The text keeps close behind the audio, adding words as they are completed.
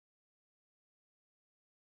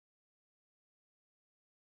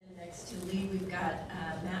Next to Lee, we've got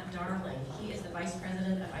Matt Darling. He is the Vice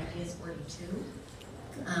President of Ideas 42.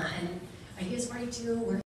 And Ideas 42,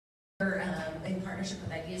 we're here in partnership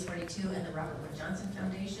with Ideas 42 and the Robert Wood Johnson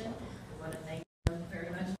Foundation. I want to thank them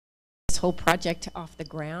very much. This whole project off the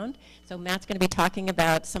ground. So Matt's going to be talking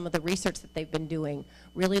about some of the research that they've been doing,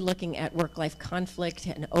 really looking at work-life conflict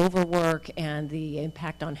and overwork and the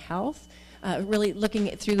impact on health. Really looking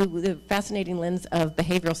at through the fascinating lens of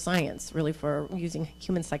behavioral science, really for using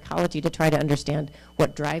human psychology to try to understand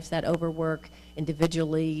what drives that overwork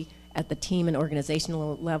individually, at the team and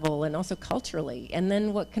organizational level, and also culturally. And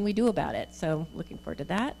then what can we do about it? So looking forward to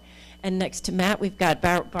that. And next to Matt, we've got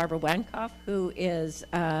Barbara Wankoff, who is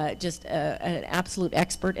just an absolute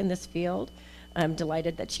expert in this field. I'm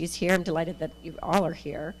delighted that she's here. I'm delighted that you all are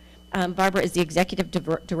here. Barbara is the Executive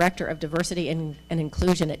Director of Diversity and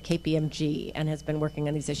Inclusion at KPMG and has been working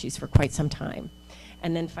on these issues for quite some time.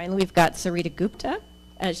 And then finally, we've got Sarita Gupta.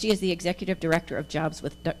 She is the Executive Director of Jobs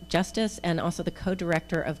with Justice and also the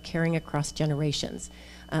Co-Director of Caring Across Generations.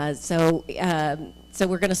 So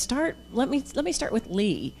we're going to start. Let me start with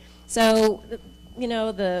Lee. So, you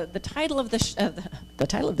know, the title of the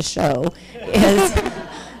show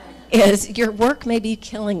is "Your Work May Be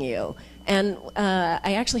Killing You." And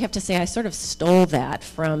I actually have to say I sort of stole that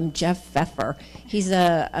from Jeff Pfeffer. He's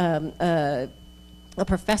a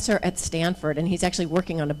professor at Stanford, and he's actually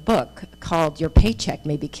working on a book called "Your Paycheck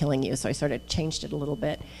May Be Killing You," so I sort of changed it a little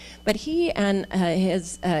bit. But he and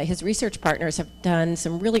his research partners have done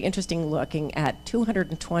some really interesting looking at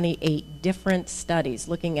 228 different studies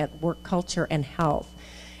looking at work culture and health.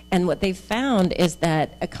 And what they've found is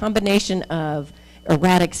that a combination of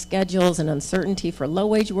erratic schedules and uncertainty for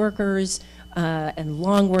low-wage workers, and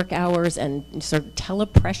long work hours and sort of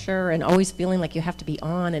telepressure and always feeling like you have to be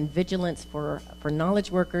on, and vigilance for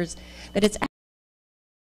knowledge workers, that it's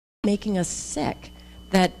making us sick,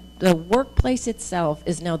 that the workplace itself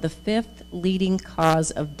is now the 5th leading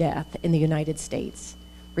cause of death in the United States,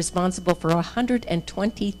 responsible for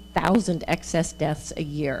 120,000 excess deaths a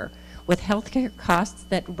year, with healthcare costs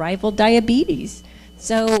that rival diabetes.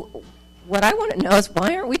 So what I want to know is,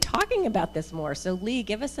 why aren't we talking about this more? So Lee,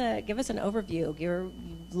 give us an overview. You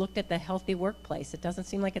looked at the healthy workplace. It doesn't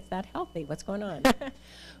seem like it's that healthy. What's going on?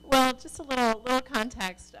 Well, just a little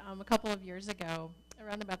context. A couple of years ago,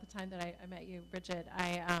 around about the time that I met you, Bridget,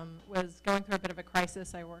 I was going through a bit of a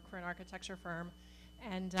crisis. I work for an architecture firm,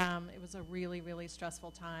 and it was a really, really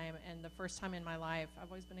stressful time. And the first time in my life, I've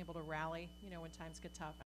always been able to rally, you know, when times get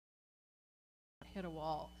tough. I hit a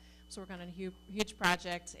wall. So working on a huge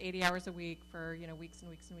project, 80 hours a week for, you know, weeks and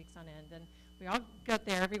weeks and weeks on end. And we all got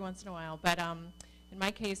there every once in a while. But in my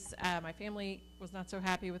case, my family was not so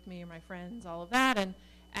happy with me, or my friends, all of that,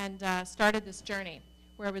 and started this journey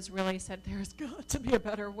where I was really said, there's got to be a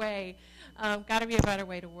better way, got to be a better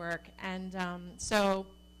way to work. And so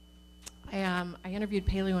I interviewed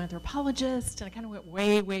paleoanthropologists, and I kind of went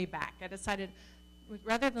way, way back. I decided,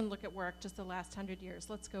 rather than look at work just the last 100 years,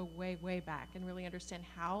 let's go way, way back and really understand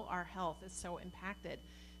how our health is so impacted.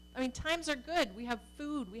 I mean, times are good. We have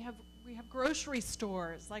food. We have grocery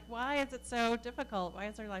stores. Like, why is it so difficult? Why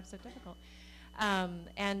is our life so difficult?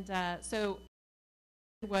 So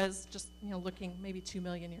it was just, you know, looking maybe 2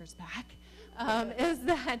 million years back, is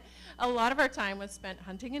that a lot of our time was spent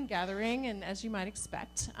hunting and gathering, and as you might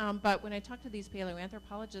expect. But when I talked to these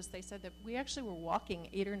paleoanthropologists, they said that we actually were walking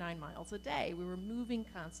 8 or 9 miles a day. We were moving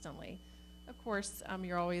constantly. Of course,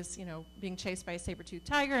 you're always, you know, being chased by a saber-toothed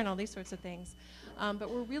tiger and all these sorts of things.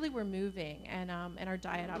 But we're moving, and our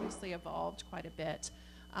diet obviously evolved quite a bit.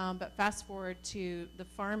 But fast forward to the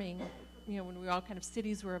farming, you know, when we all kind of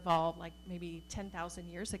cities were evolved, like maybe 10,000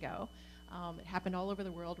 years ago. It happened all over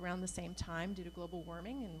the world around the same time due to global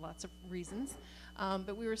warming and lots of reasons.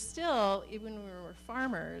 But we were still, even when we were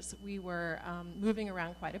farmers, we were moving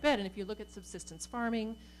around quite a bit. And if you look at subsistence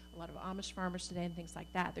farming, a lot of Amish farmers today and things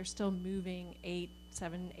like that, they're still moving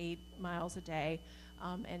 7, 8 miles a day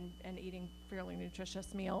and eating fairly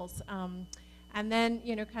nutritious meals. And then,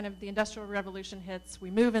 you know, kind of the Industrial Revolution hits,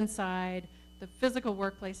 we move inside. The physical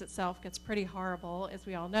workplace itself gets pretty horrible. As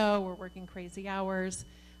we all know, we're working crazy hours.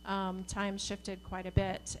 Time shifted quite a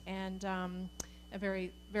bit, and a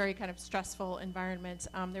very, very kind of stressful environment.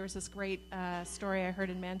 There was this great story I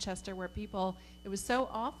heard in Manchester where people, it was so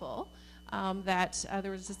awful that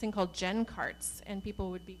there was this thing called gen carts, and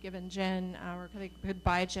people would be given gen, or they could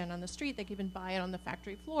buy gen on the street. They could even buy it on the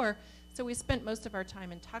factory floor. So we spent most of our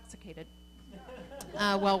time intoxicated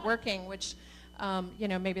while working, which, you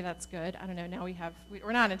know, maybe that's good. I don't know. Now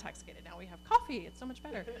we're not intoxicated. Now we have coffee. It's so much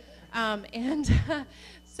better.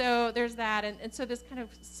 So there's that. And so this kind of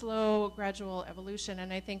slow, gradual evolution.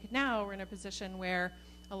 And I think now we're in a position where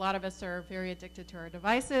A lot of us are very addicted to our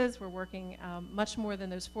devices. We're working much more than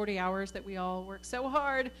those 40 hours that we all work so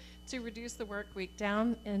hard to reduce the work week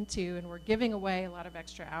down into, and we're giving away a lot of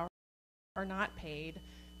extra hours are not paid,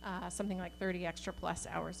 something like 30 extra plus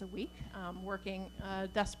hours a week, working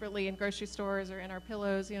desperately in grocery stores or in our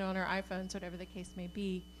pillows, on our iPhones, whatever the case may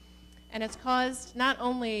be. And it's caused not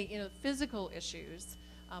only, physical issues,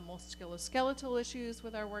 musculoskeletal issues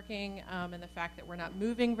with our working, and the fact that we're not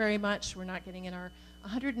moving very much. We're not getting in our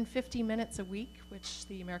 150 minutes a week, which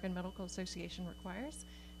the American Medical Association requires.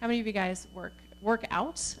 How many of you guys work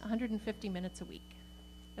out 150 minutes a week?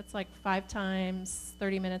 That's like 5 times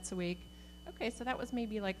 30 minutes a week. Okay, so that was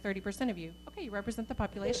maybe like 30% of you. Okay, you represent the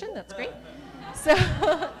population. That's great. So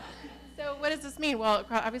what does this mean? Well,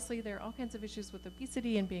 obviously there are all kinds of issues with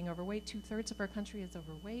obesity and being overweight. 2/3 of our country is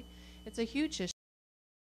overweight. It's a huge issue,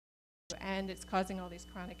 and it's causing all these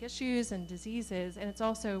chronic issues and diseases. And it's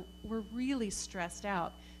also, we're really stressed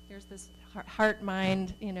out. There's this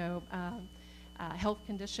heart-mind, health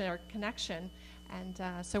condition or connection.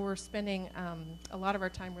 And so we're spending a lot of our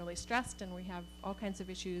time really stressed, and we have all kinds of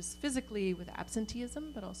issues physically with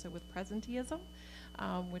absenteeism, but also with presenteeism,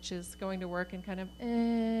 which is going to work and kind of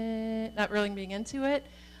not really being into it,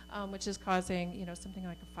 which is causing something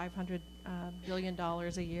like $500 billion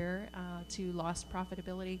a year to lost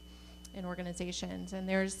profitability in organizations. And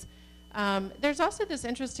there's also this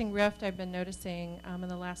interesting rift I've been noticing in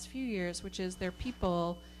the last few years, which is there are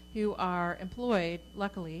people who are employed,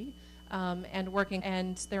 luckily, and working,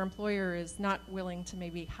 and their employer is not willing to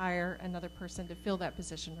maybe hire another person to fill that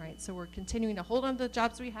position, right? So we're continuing to hold on to the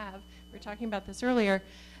jobs we have. We were talking about this earlier.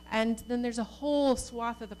 And then there's a whole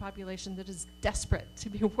swath of the population that is desperate to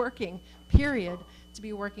be working, period, to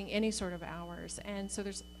be working any sort of hours. And so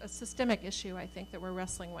there's a systemic issue, I think, that we're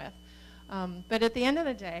wrestling with. But at the end of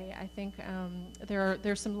the day, I think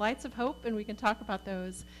there's some lights of hope, and we can talk about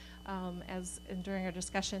those during our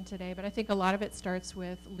discussion today. But I think a lot of it starts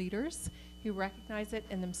with leaders who recognize it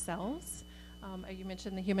in themselves. You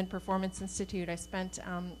mentioned the Human Performance Institute. I spent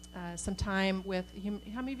some time with,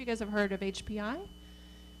 how many of you guys have heard of HPI?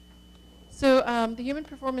 So the Human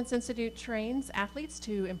Performance Institute trains athletes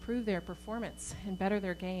to improve their performance and better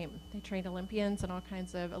their game. They train Olympians and all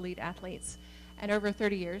kinds of elite athletes. And over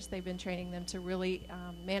 30 years, they've been training them to really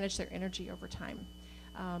manage their energy over time.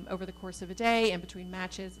 Over the course of a day and between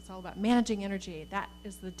matches, it's all about managing energy. That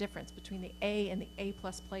is the difference between the A and the A+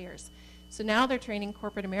 players. So now they're training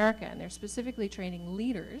corporate America, and they're specifically training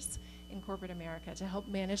leaders in corporate America to help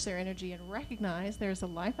manage their energy and recognize there's a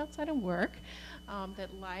life outside of work,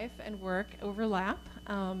 that life and work overlap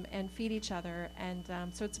and feed each other. And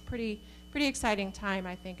so it's a pretty exciting time,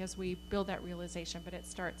 I think, as we build that realization, but it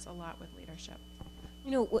starts a lot with leadership.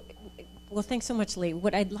 Well, thanks so much, Lee.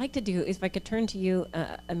 What I'd like to do is, if I could turn to you,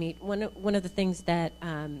 Amit. One of the things that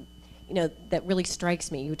that really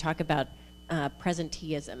strikes me, you talk about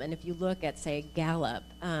presenteeism, and if you look at, say, Gallup,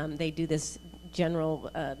 they do this general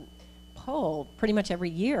poll pretty much every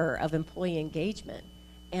year of employee engagement,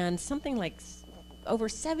 and something like over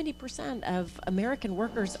 70% of American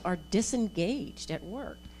workers are disengaged at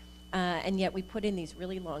work, and yet we put in these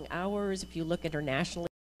really long hours. If you look internationally,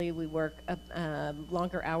 we work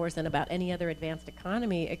longer hours than about any other advanced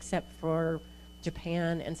economy except for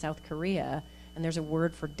Japan and South Korea. And there's a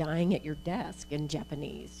word for dying at your desk in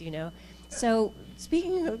Japanese, So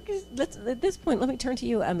speaking of, at this point, let me turn to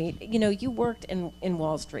you, Amit. You worked in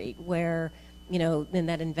Wall Street where, in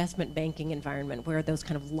that investment banking environment where those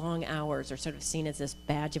kind of long hours are sort of seen as this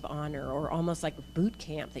badge of honor or almost like boot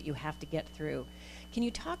camp that you have to get through. Can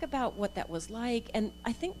you talk about what that was like? And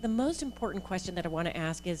I think the most important question that I want to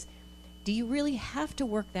ask is, do you really have to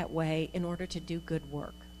work that way in order to do good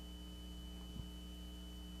work?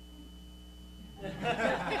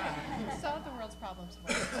 Solve the world's problems.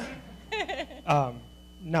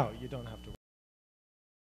 No, you don't have to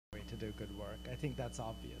work to do good work. I think that's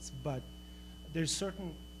obvious. But there's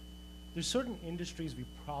certain industries we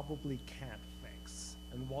probably can't fix,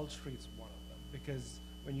 and Wall Street's one of them, because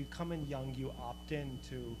when you come in young, you opt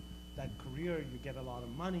into that career, you get a lot of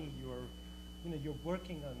money, you're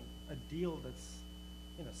working on a deal that's,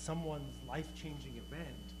 someone's life-changing event,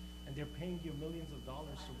 and they're paying you millions of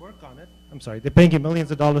dollars to work on it. They're paying you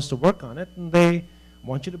millions of dollars to work on it, and they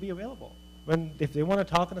want you to be available. If they want to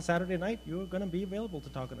talk on a Saturday night, you're going to be available to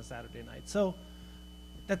talk on a Saturday night. So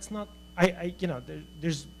that's not,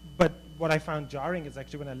 but what I found jarring is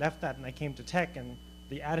actually when I left that and I came to tech, and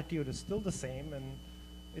the attitude is still the same, and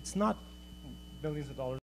it's not millions of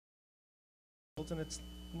dollars, and it's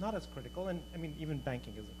not as critical. And I mean, even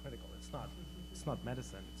banking isn't critical. It's not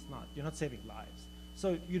medicine. You're not saving lives.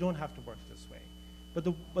 So you don't have to work this way. But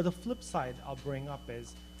the flip side I'll bring up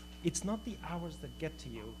is, it's not the hours that get to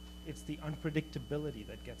you, it's the unpredictability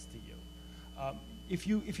that gets to you. If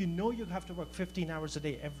you know you have to work 15 hours a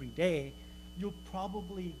day every day, you'll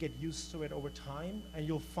probably get used to it over time, and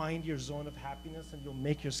you'll find your zone of happiness, and you'll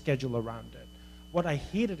make your schedule around it. What I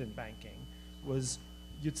hated in banking was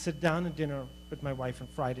you'd sit down at dinner with my wife on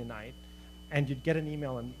Friday night, and you'd get an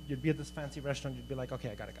email, and you'd be at this fancy restaurant, you'd be like,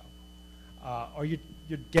 okay, I gotta go. Or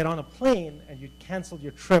you'd get on a plane, and you'd cancel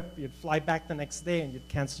your trip, you'd fly back the next day, and you'd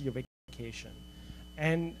cancel your vacation.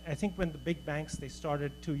 And I think when the big banks, they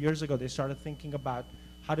started 2 years ago, they started thinking about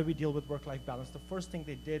how do we deal with work-life balance. The first thing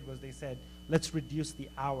they did was they said, let's reduce the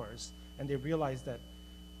hours. And they realized that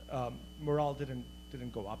morale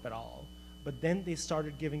didn't go up at all. But then they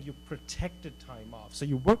started giving you protected time off. So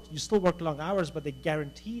you still worked long hours, but they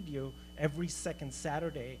guaranteed you every second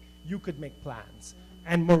Saturday you could make plans.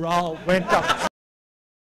 And morale went up.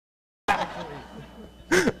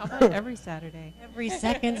 How about every Saturday? Every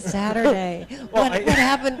second Saturday. Well, what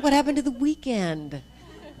happened? What happened to the weekend?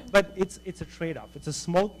 But it's a trade-off. It's a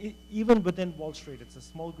small, even within Wall Street, it's a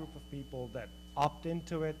small group of people that opt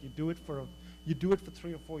into it. You do it for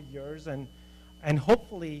 3 or 4 years, and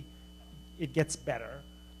hopefully it gets better.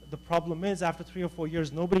 The problem is, after 3 or 4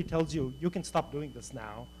 years, nobody tells you you can stop doing this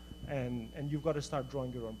now, and you've got to start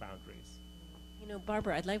drawing your own boundaries. You know,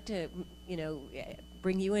 Barbara, I'd like to,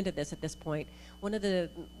 bring you into this at this point. One of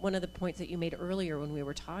the points that you made earlier when we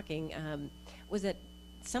were talking was that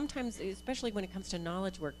sometimes, especially when it comes to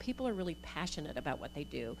knowledge work, people are really passionate about what they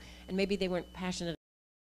do, and maybe they weren't passionate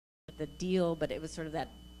about the deal, but it was sort of that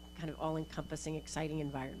kind of all-encompassing, exciting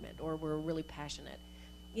environment, or we're really passionate.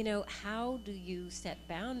 You know, how do you set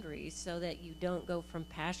boundaries so that you don't go from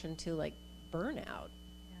passion to like burnout?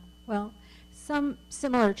 Well, some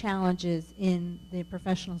similar challenges in the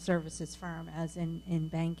professional services firm as in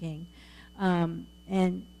banking,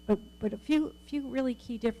 but a few really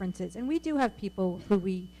key differences. And we do have people who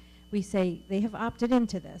we say they have opted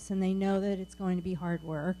into this, and they know that it's going to be hard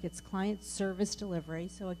work. It's client service delivery.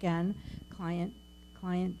 So again, client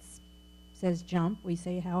says jump, we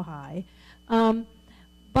say how high.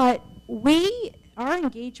 But our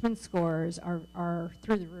engagement scores are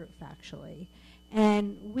through the roof, actually.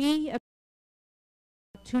 And we, about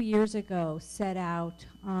 2 years ago, set out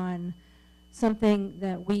on something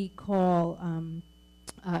that we call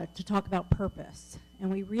to talk about purpose.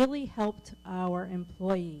 And we really helped our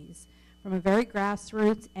employees from a very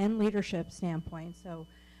grassroots and leadership standpoint, so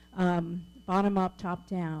bottom up, top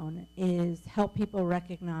down, is help people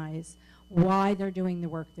recognize why they're doing the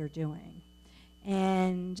work they're doing.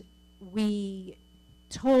 And we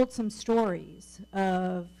told some stories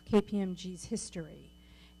of KPMG's history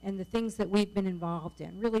and the things that we've been involved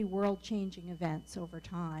in, really world-changing events over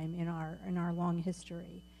time in our long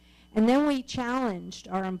history. And then we challenged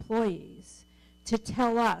our employees to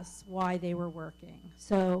tell us why they were working,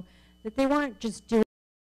 so that they weren't just doing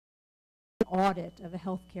an audit of a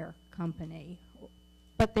healthcare company,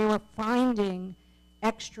 but they were finding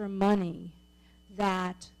extra money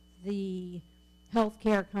that the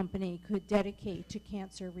healthcare company could dedicate to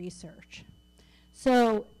cancer research.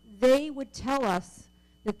 So they would tell us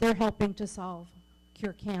that they're helping to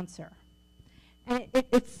cure cancer. And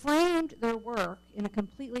it framed their work in a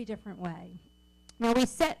completely different way. Now, we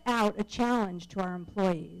set out a challenge to our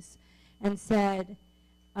employees and said,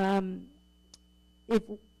 if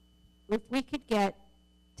we could get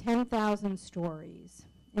 10,000 stories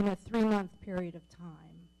in a 3-month period of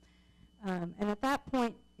time, and at that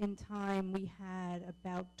point in time, we had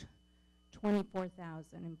about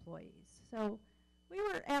 24,000 employees. So we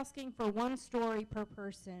were asking for 1 story per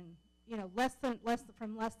person,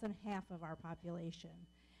 from less than half of our population.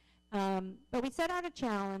 But we set out a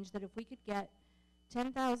challenge that if we could get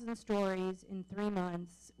 10,000 stories in 3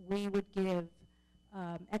 months, we would give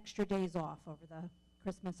extra days off over the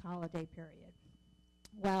Christmas holiday period.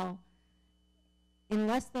 Well, in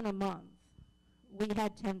less than a month, we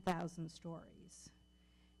had 10,000 stories.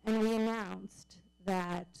 And we announced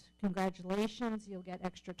that, congratulations, you'll get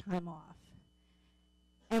extra time off.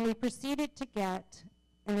 And we proceeded to get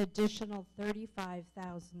an additional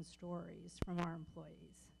 35,000 stories from our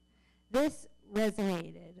employees. This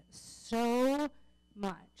resonated so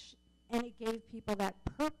much, and it gave people that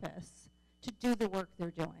purpose to do the work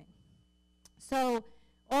they're doing. So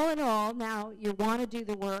all in all, now you want to do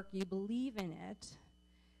the work, you believe in it,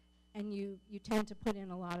 and you tend to put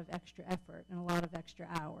in a lot of extra effort and a lot of extra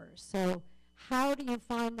hours. So how do you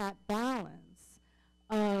find that balance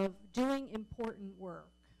of doing important work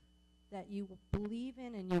that you believe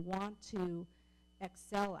in and you want to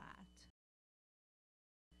excel at,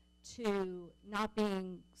 to not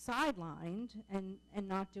being sidelined and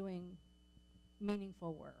not doing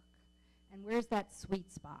meaningful work. And where's that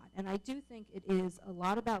sweet spot? And I do think it is a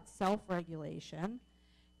lot about self-regulation.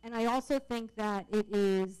 And I also think that it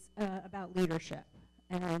is about leadership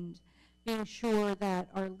and being sure that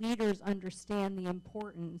our leaders understand the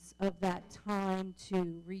importance of that time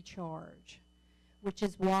to recharge, which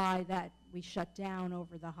is why that we shut down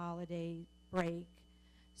over the holiday break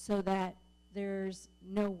so that there's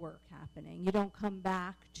no work happening. You don't come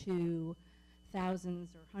back to thousands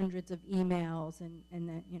or hundreds of emails and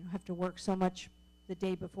then have to work so much the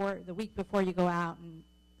week before you go out and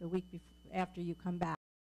the week after you come back.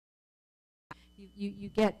 You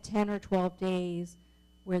get 10 or 12 days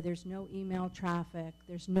where there's no email traffic,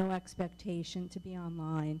 there's no expectation to be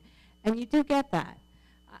online, and you do get that.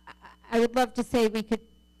 I would love to say we could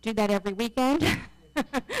do that every weekend,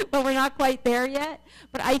 but we're not quite there yet.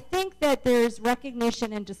 But I think that there's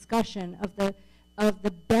recognition and discussion of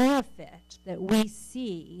the benefit that we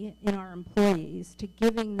see in our employees to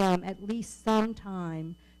giving them at least some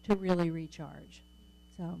time to really recharge.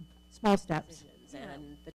 So small steps.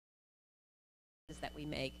 And the that we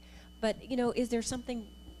make. But, is there something,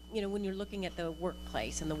 when you're looking at the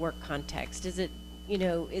workplace and the work context, is it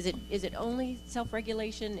only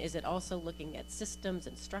self-regulation? Is it also looking at systems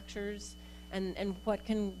and structures? And what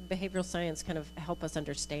can behavioral science kind of help us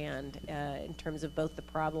understand in terms of both the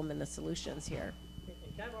problem and the solutions here?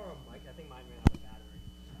 Can I borrow a mic? I think mine ran out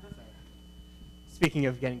of battery. So, speaking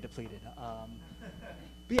of getting depleted.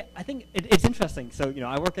 But yeah, I think it's interesting. So,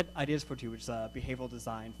 I work at Ideas for Two, which is a behavioral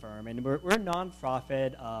design firm, and we're a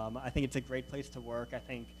nonprofit. I think it's a great place to work. I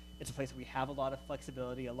think it's a place where we have a lot of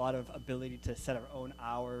flexibility, a lot of ability to set our own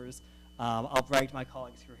hours. I'll brag to my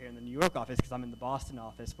colleagues who are here in the New York office because I'm in the Boston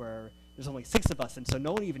office where there's only 6 of us, and so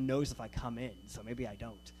no one even knows if I come in, so maybe I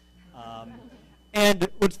don't. And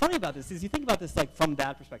what's funny about this is you think about this like from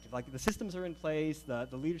that perspective, like the systems are in place, the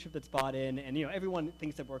leadership that's bought in, and everyone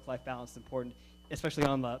thinks that work-life balance is important, especially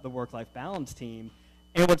on the work-life balance team.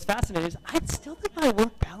 And what's fascinating is I still think my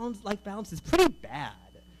work-life balance is pretty bad,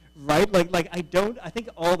 right? I think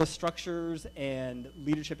all the structures and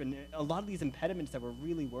leadership and a lot of these impediments that we're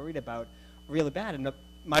really worried about are really bad. And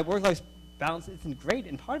my work-life balance isn't great,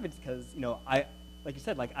 and part of it's because, like you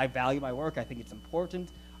said, I value my work. I think it's important.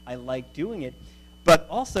 I like doing it. But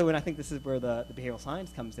also, and I think this is where the behavioral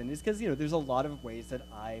science comes in, is because there's a lot of ways that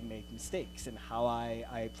I make mistakes in how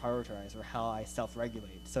I prioritize or how I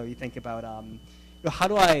self-regulate. So you think about how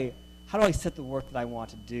do I set the work that I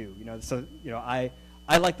want to do?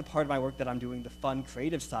 I like the part of my work that I'm doing the fun,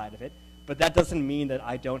 creative side of it, but that doesn't mean that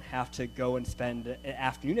I don't have to go and spend an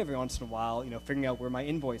afternoon every once in a while, figuring out where my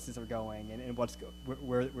invoices are going and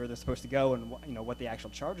where they're supposed to go and what the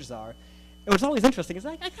actual charges are. And what's always interesting is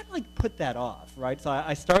I kind of put that off, right? So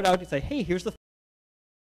I start out and say, hey, here's the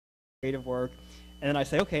creative work. And then I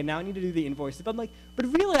say, okay, now I need to do the invoices. But I'm like, but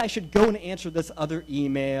really I should go and answer this other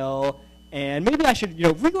email. And maybe I should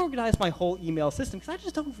reorganize my whole email system because I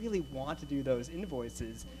just don't really want to do those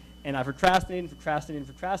invoices. And I procrastinate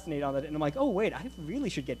on that. And I'm like, oh, wait, I really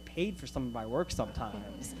should get paid for some of my work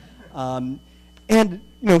sometimes. So one of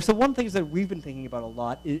the things that we've been thinking about a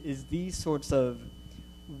lot is these sorts of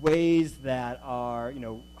ways that are,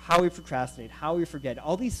 how we procrastinate, how we forget,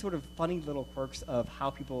 all these sort of funny little quirks of how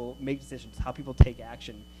people make decisions, how people take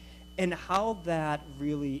action, and how that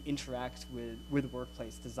really interacts with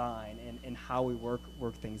workplace design and how we work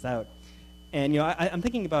things out. And I'm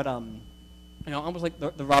thinking about almost like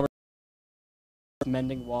the Robert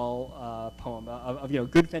Mending Wall poem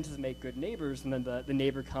of good fences make good neighbors, and then the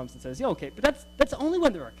neighbor comes and says, yeah, okay, but that's only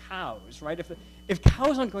when there are cows, right? If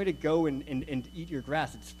cows aren't going to go and eat your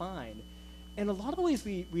grass, it's fine. And a lot of the ways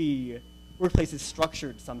we workplace is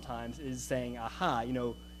structured sometimes is saying, aha,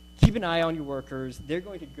 keep an eye on your workers. They're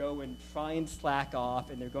going to go and try and slack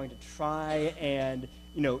off, and they're going to try and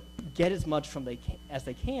get as much as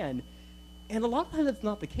they can. And a lot of times that's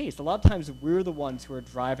not the case. A lot of times we're the ones who are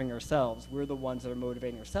driving ourselves. We're the ones that are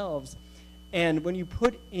motivating ourselves. And when you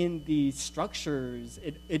put in these structures,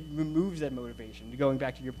 it removes that motivation. Going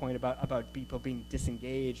back to your point about people being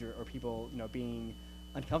disengaged or people being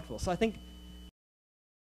uncomfortable. So I think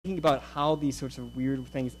thinking about how these sorts of weird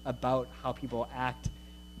things about how people act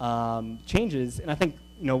changes, and I think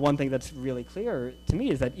one thing that's really clear to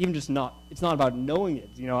me is that even it's not about knowing it.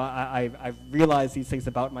 I've realized these things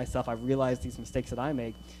about myself. I've realized these mistakes that I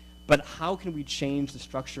make, but how can we change the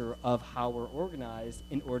structure of how we're organized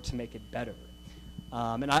in order to make it better?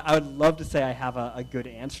 And I would love to say I have a good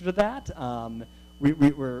answer to that.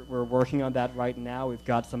 We're working on that right now. We've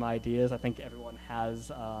got some ideas. I think everyone has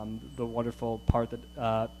the wonderful part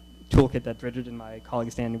that toolkit that Bridget and my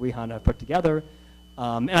colleague Stan and Wehan have put together.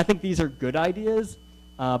 And I think these are good ideas,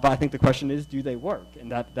 but I think the question is, do they work?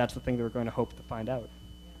 And that's the thing that we're going to hope to find out.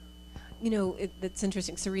 You know, it's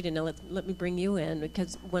interesting. Sarita, now let me bring you in,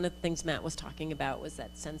 because one of the things Matt was talking about was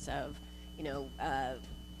that sense of,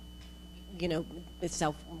 it's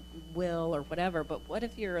self-will or whatever, but what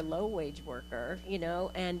if you're a low-wage worker,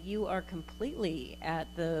 and you are completely at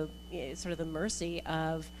the sort of the mercy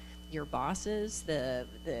of your bosses, the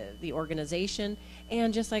organization,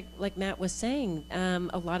 and just like Matt was saying,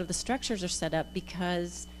 a lot of the structures are set up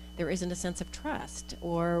because there isn't a sense of trust,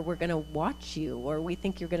 or we're going to watch you, or we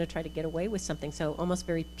think you're going to try to get away with something, so almost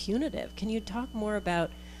very punitive. Can you talk more about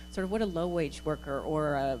sort of what a low-wage worker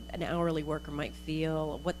or an hourly worker might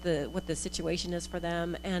feel, what the situation is for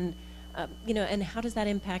them, and and how does that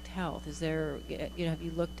impact health? Is there, have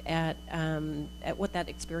you looked at what that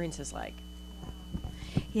experience is like?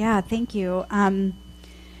 Yeah, thank you.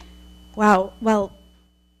 Wow. Well,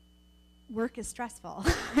 work is stressful,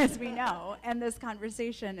 as we know, and this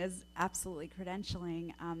conversation is absolutely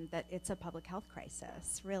credentialing that it's a public health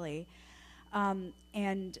crisis, really.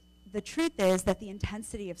 And the truth is that the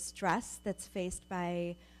intensity of stress that's faced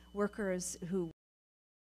by workers who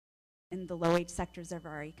in the low-wage sectors of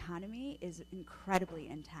our economy is incredibly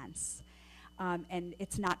intense. And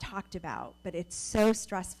it's not talked about, but it's so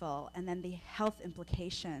stressful. And then the health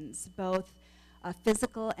implications, both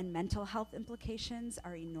physical and mental health implications,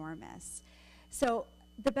 are enormous. So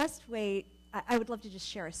the best way, I would love to just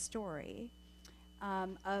share a story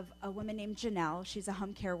of a woman named Janelle. She's a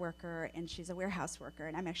home care worker, and she's a warehouse worker,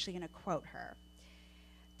 and I'm actually going to quote her.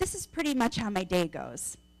 This is pretty much how my day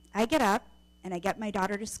goes. I get up, and I get my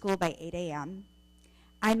daughter to school by 8 a.m.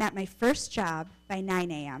 I'm at my first job by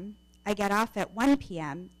 9 a.m. I get off at 1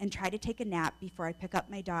 p.m. and try to take a nap before I pick up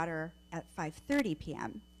my daughter at 5:30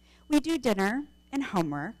 p.m. We do dinner and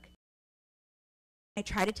homework. I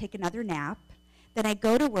try to take another nap. Then I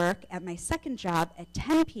go to work at my second job at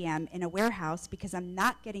 10 p.m. in a warehouse because I'm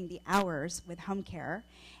not getting the hours with home care.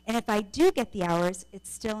 And if I do get the hours, it's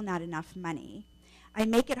still not enough money. I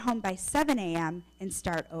make it home by 7 a.m. and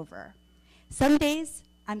start over. Some days,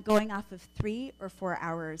 I'm going off of 3 or 4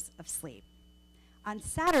 hours of sleep. On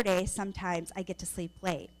Saturday, sometimes I get to sleep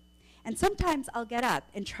late. And sometimes I'll get up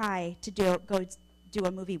and try to go do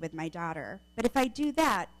a movie with my daughter. But if I do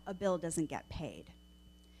that, a bill doesn't get paid.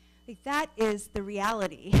 Like, that is the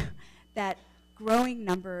reality that growing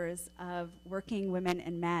numbers of working women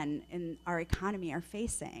and men in our economy are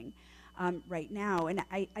facing right now. And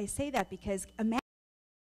I say that because imagine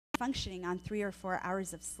functioning on 3 or 4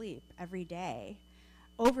 hours of sleep every day.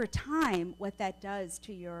 Over time, what that does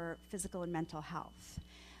to your physical and mental health.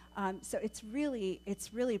 So it's really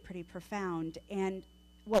pretty profound. And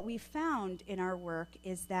what we found in our work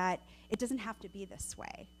is that it doesn't have to be this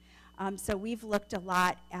way. So we've looked a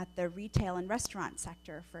lot at the retail and restaurant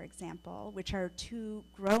sector, for example, which are two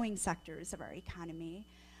growing sectors of our economy.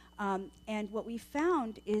 And what we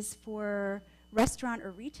found is for restaurant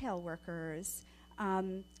or retail workers,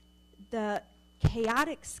 the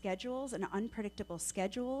chaotic schedules and unpredictable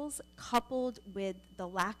schedules, coupled with the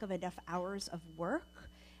lack of enough hours of work,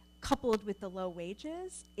 coupled with the low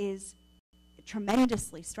wages, is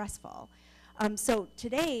tremendously stressful. So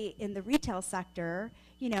today in the retail sector,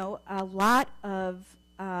 a lot of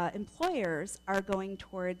employers are going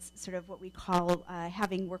towards sort of what we call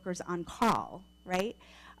having workers on call, right?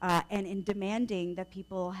 And in demanding that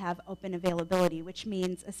people have open availability, which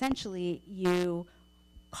means essentially you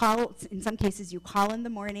call, in some cases you call in the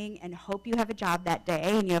morning and hope you have a job that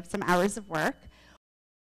day and you have some hours of work.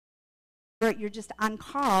 Or you're just on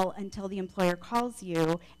call until the employer calls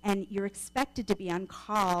you, and you're expected to be on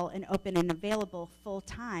call and open and available full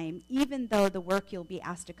time, even though the work you'll be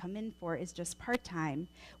asked to come in for is just part-time,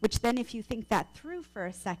 which then if you think that through for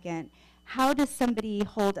a second, how does somebody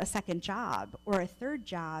hold a second job or a third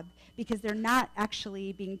job because they're not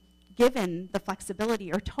actually being given the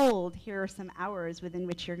flexibility or told here are some hours within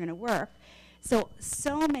which you're going to work. So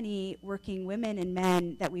many working women and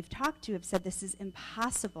men that we've talked to have said this is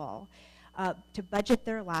impossible to budget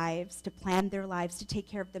their lives, to plan their lives, to take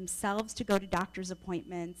care of themselves, to go to doctor's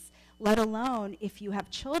appointments, let alone if you have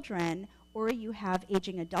children or you have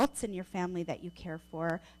aging adults in your family that you care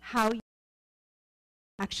for, how you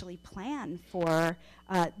actually plan for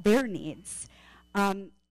their needs.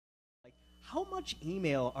 How much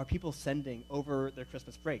email are people sending over their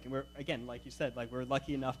Christmas break? And we're, again, like you said, we're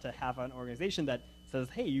lucky enough to have an organization that says,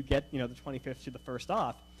 hey, you get the 25th to the 1st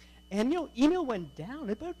off. And email went down.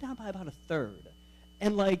 It went down by about a third.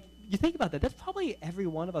 And you think about that, that's probably every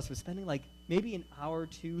one of us was spending maybe an hour,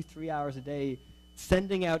 2, 3 hours a day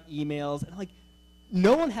sending out emails. And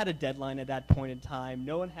no one had a deadline at that point in time.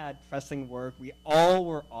 No one had pressing work. We all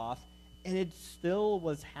were off, and it still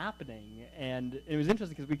was happening. And it was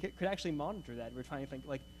interesting because we could actually monitor that. We're trying to think,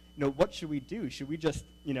 like, what should we do? Should we just,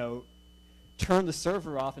 turn the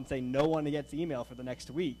server off and say no one gets email for the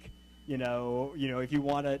next week? If you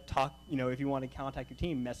want to talk, if you want to contact your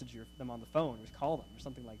team, message them on the phone or call them or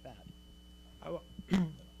something like that.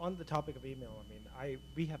 On the topic of email,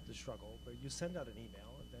 we have this struggle where you send out an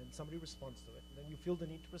email and then somebody responds to it, and then you feel the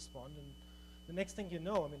need to respond, and the next thing you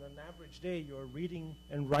know, on an average day, you're reading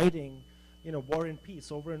and writing, War and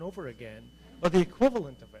Peace over and over again, or the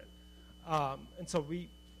equivalent of it. And so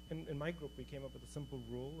in my group, we came up with a simple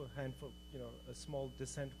rule, a handful, a small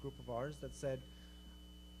dissent group of ours that said,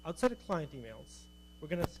 outside of client emails, we're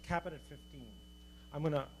going to cap it at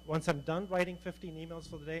 15. Once I'm done writing 15 emails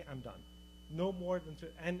for the day, I'm done. No more than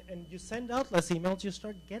and you send out less emails, you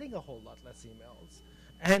start getting a whole lot less emails.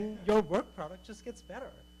 And your work product just gets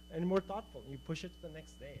better and more thoughtful. You push it to the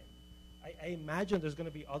next day. And I imagine there's going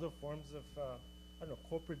to be other forms of,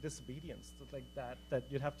 corporate disobedience like that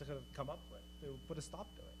you'd have to kind of come up with to put a stop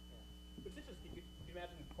to it. Yeah. It's interesting. You could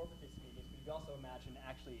imagine corporate disobedience, but you could also imagine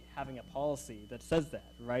actually having a policy that says that,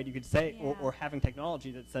 right? You could say, Yeah. or having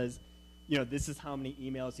technology that says, this is how many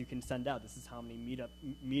emails you can send out. This is how many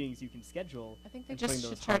meetings you can schedule. I think they and just putting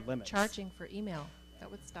should those hard start limits. charging for email. That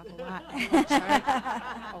would stop a lot.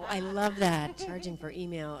 Oh, I love that, charging for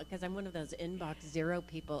email, because I'm one of those inbox zero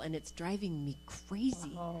people, and it's driving me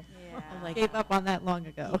crazy. Oh, I'm like, gave up on that long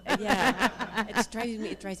ago. yeah,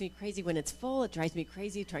 it drives me crazy when it's full. It drives me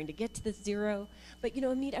crazy trying to get to the zero. But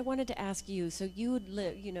Amit, I wanted to ask you. So you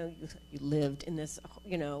lived in this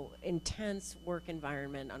intense work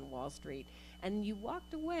environment on Wall Street, and you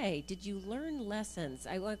walked away. Did you learn lessons?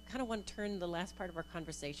 I kind of want to turn the last part of our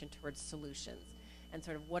conversation towards solutions and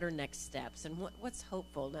sort of what are next steps and what's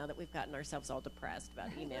hopeful now that we've gotten ourselves all depressed about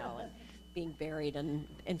email and being buried in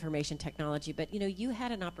information technology. But you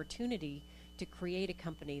had an opportunity to create a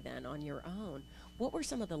company then on your own. What were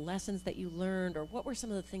some of the lessons that you learned, or what were some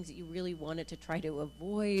of the things that you really wanted to try to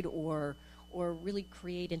avoid or really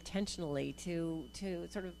create intentionally to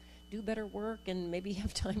sort of do better work and maybe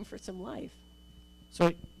have time for some life?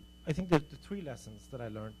 So I think that the three lessons that I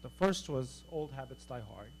learned, the first was old habits die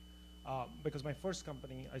hard. Because my first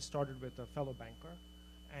company, I started with a fellow banker,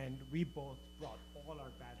 and we both brought all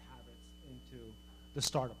our bad habits into the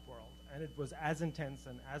startup world. And it was as intense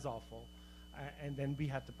and as awful. And then we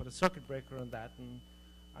had to put a circuit breaker on that. And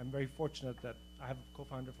I'm very fortunate that I have a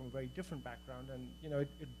co-founder from a very different background, and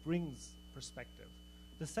it brings perspective.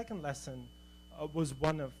 The second lesson was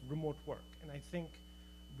one of remote work. And I think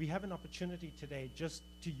we have an opportunity today just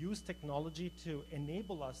to use technology to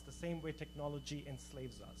enable us the same way technology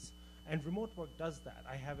enslaves us. And remote work does that.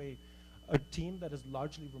 I have a team that is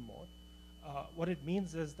largely remote. What it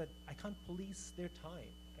means is that I can't police their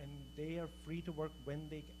time, and they are free to work when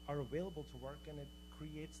they are available to work, and it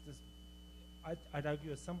creates this, I'd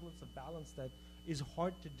argue, a semblance of balance that is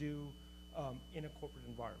hard to do in a corporate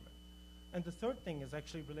environment. And the third thing is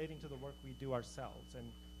actually relating to the work we do ourselves.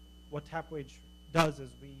 And what TapWage does is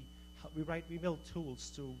we build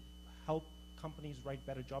tools to help companies write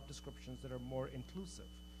better job descriptions that are more inclusive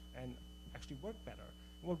and actually work better.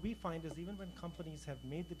 And what we find is even when companies have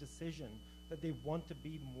made the decision that they want to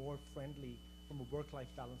be more friendly from a work-life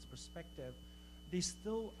balance perspective, they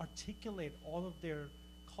still articulate all of their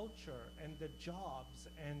culture and their jobs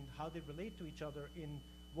and how they relate to each other in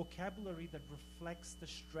vocabulary that reflects the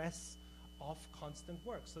stress of constant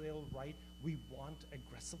work. So they'll write, we want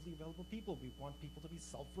aggressively available people. We want people to be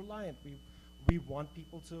self-reliant. We want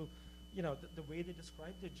people to, the way they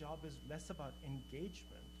describe their job is less about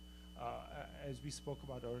engagement, as we spoke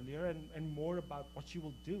about earlier, and more about what you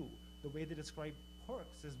will do. The way they describe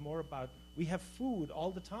perks is more about, we have food all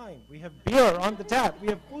the time. We have beer on the tap. We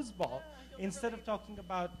have foosball. Instead of talking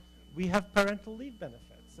about, we have parental leave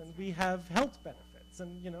benefits, and we have health benefits, and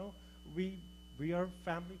we are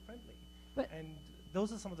family friendly. And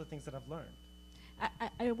those are some of the things that I've learned.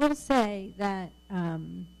 I will say that,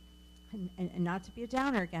 and not to be a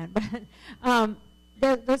downer again,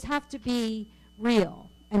 but those have to be real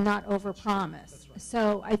and not overpromise. Right.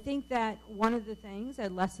 So I think that one of the things, a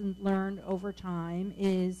lesson learned over time,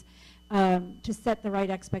 is to set the right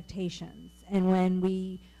expectations. And when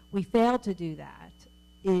we fail to do that,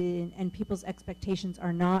 and people's expectations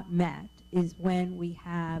are not met, is when we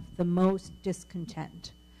have the most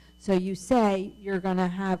discontent. So you say you're going to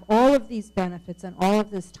have all of these benefits and all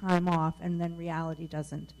of this time off, and then reality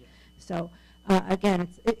doesn't. Yeah. So again,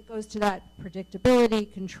 it goes to that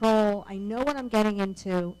predictability, control. I know what I'm getting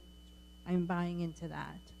into. I'm buying into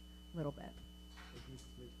that a little bit.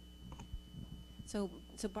 So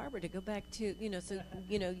Barbara, to go back to,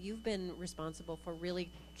 you've been responsible for really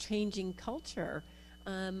changing culture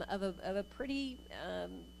of a pretty,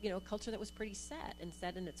 culture that was pretty set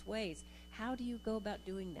in its ways. How do you go about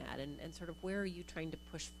doing that, and sort of where are you trying to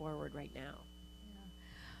push forward right now?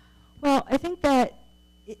 Well, I think that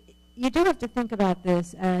you do have to think about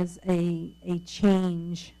this as a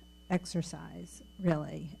change exercise,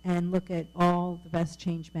 really, and look at all the best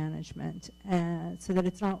change management so that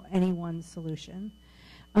it's not any one solution.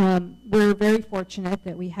 We're very fortunate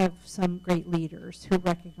that we have some great leaders who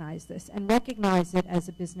recognize this and recognize it as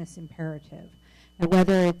a business imperative, and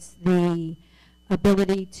whether it's the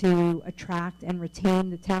ability to attract and retain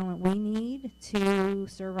the talent we need to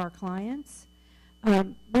serve our clients.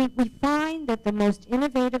 We find that the most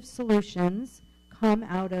innovative solutions come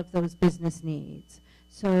out of those business needs.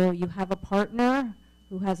 So you have a partner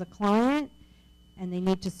who has a client, and they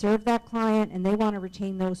need to serve that client, and they want to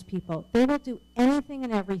retain those people. They will do anything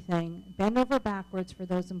and everything, bend over backwards for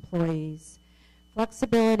those employees.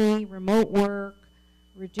 Flexibility, remote work,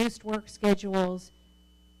 reduced work schedules,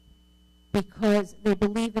 because they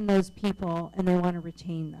believe in those people and they want to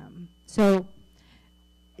retain them. So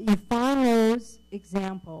you find those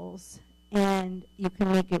examples and you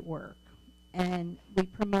can make it work. And we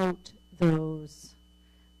promote those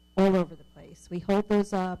all over the place. We hold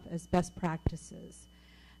those up as best practices.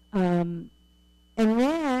 And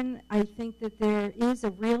then I think that there is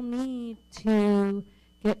a real need to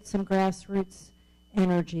get some grassroots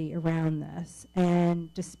energy around this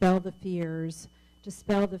and dispel the fears,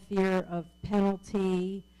 dispel the fear of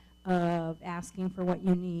penalty, of asking for what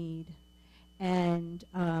you need, and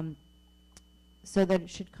so that it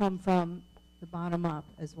should come from the bottom up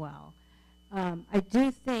as well. I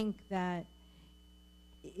do think that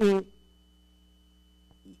you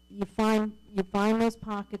find those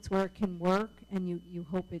pockets where it can work, and you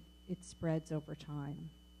hope it spreads over time.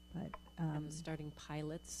 But starting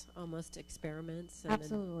pilots, almost experiments, and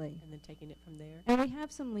absolutely, then taking it from there. And we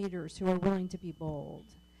have some leaders who are willing to be bold,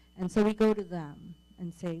 and so we go to them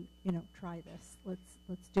and say, try this.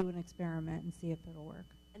 Let's do an experiment and see if it'll work.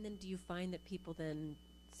 And then do you find that people then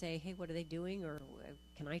say, hey, what are they doing, or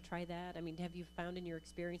can I try that? I mean, have you found in your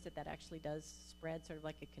experience that actually does spread, sort of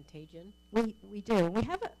like a contagion? We do. We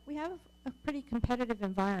have a pretty competitive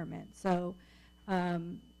environment. So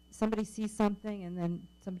somebody sees something, and then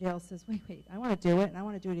somebody else says, wait, I want to do it, and I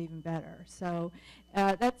want to do it even better. So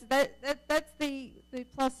that's the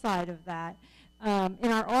plus side of that.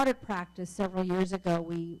 In our audit practice several years ago,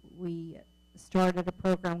 we started a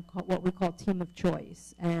program called what we call Team of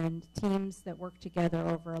Choice, and teams that work together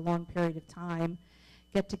over a long period of time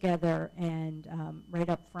get together and right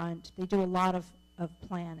up front, they do a lot of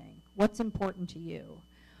planning. What's important to you?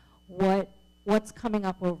 What's coming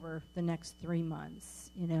up over the next 3 months?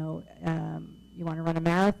 You want to run a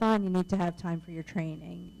marathon, you need to have time for your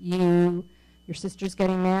training. Your sister's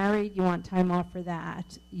getting married, you want time off for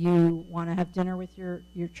that. You want to have dinner with your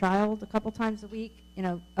child a couple times a week,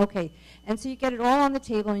 okay. And so you get it all on the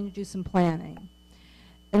table and you do some planning.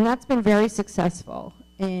 And that's been very successful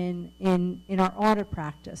in our audit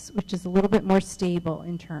practice, which is a little bit more stable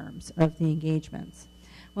in terms of the engagements.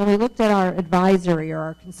 When we looked at our advisory or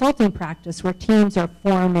our consulting practice, where teams are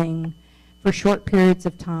forming for short periods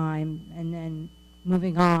of time and then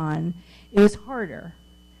moving on, it was harder.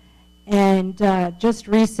 And just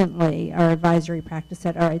recently, our advisory practice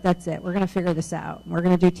said, all right, that's it. We're going to figure this out. We're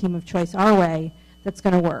going to do Team of Choice our way. That's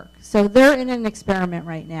going to work. So they're in an experiment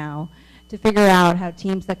right now to figure out how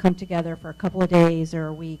teams that come together for a couple of days or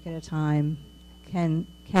a week at a time can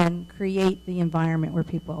create the environment where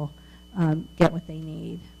people get what they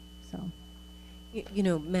need. So.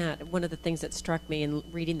 Matt, one of the things that struck me in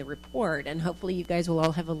reading the report, and hopefully you guys will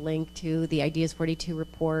all have a link to the Ideas 42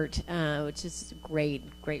 report, which is great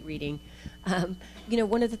reading.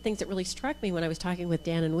 One of the things that really struck me when I was talking with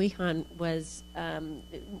Dan and Wehan was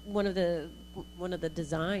one of the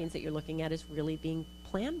designs that you're looking at is really being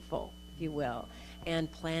planful, if you will,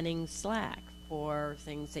 and planning slack for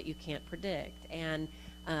things that you can't predict, and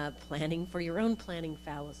planning for your own planning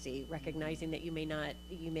fallacy, recognizing that you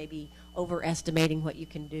may be overestimating what you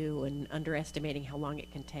can do and underestimating how long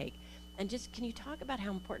it can take. And just, can you talk about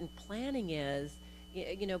how important planning is,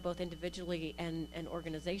 both individually and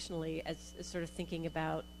organizationally, as sort of thinking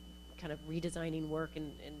about kind of redesigning work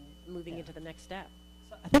and moving into the next step?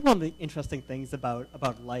 So I think one of the interesting things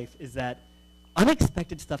about life is that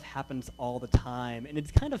unexpected stuff happens all the time, and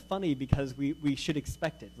it's kind of funny because we should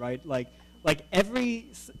expect it, right? Like I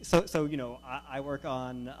work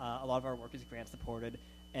on, a lot of our work is grant supported,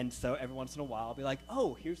 and so every once in a while I'll be like,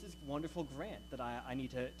 oh, here's this wonderful grant that I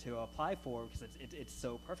need to apply for because it's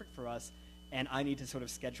so perfect for us. and I need to sort of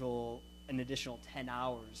schedule an additional 10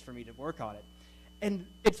 hours for me to work on it. And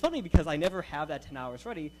it's funny because I never have that 10 hours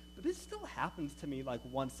ready, but this still happens to me like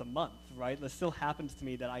once a month, right? This still happens to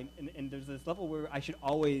me that and there's this level where I should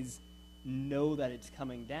always know that it's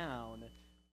coming down.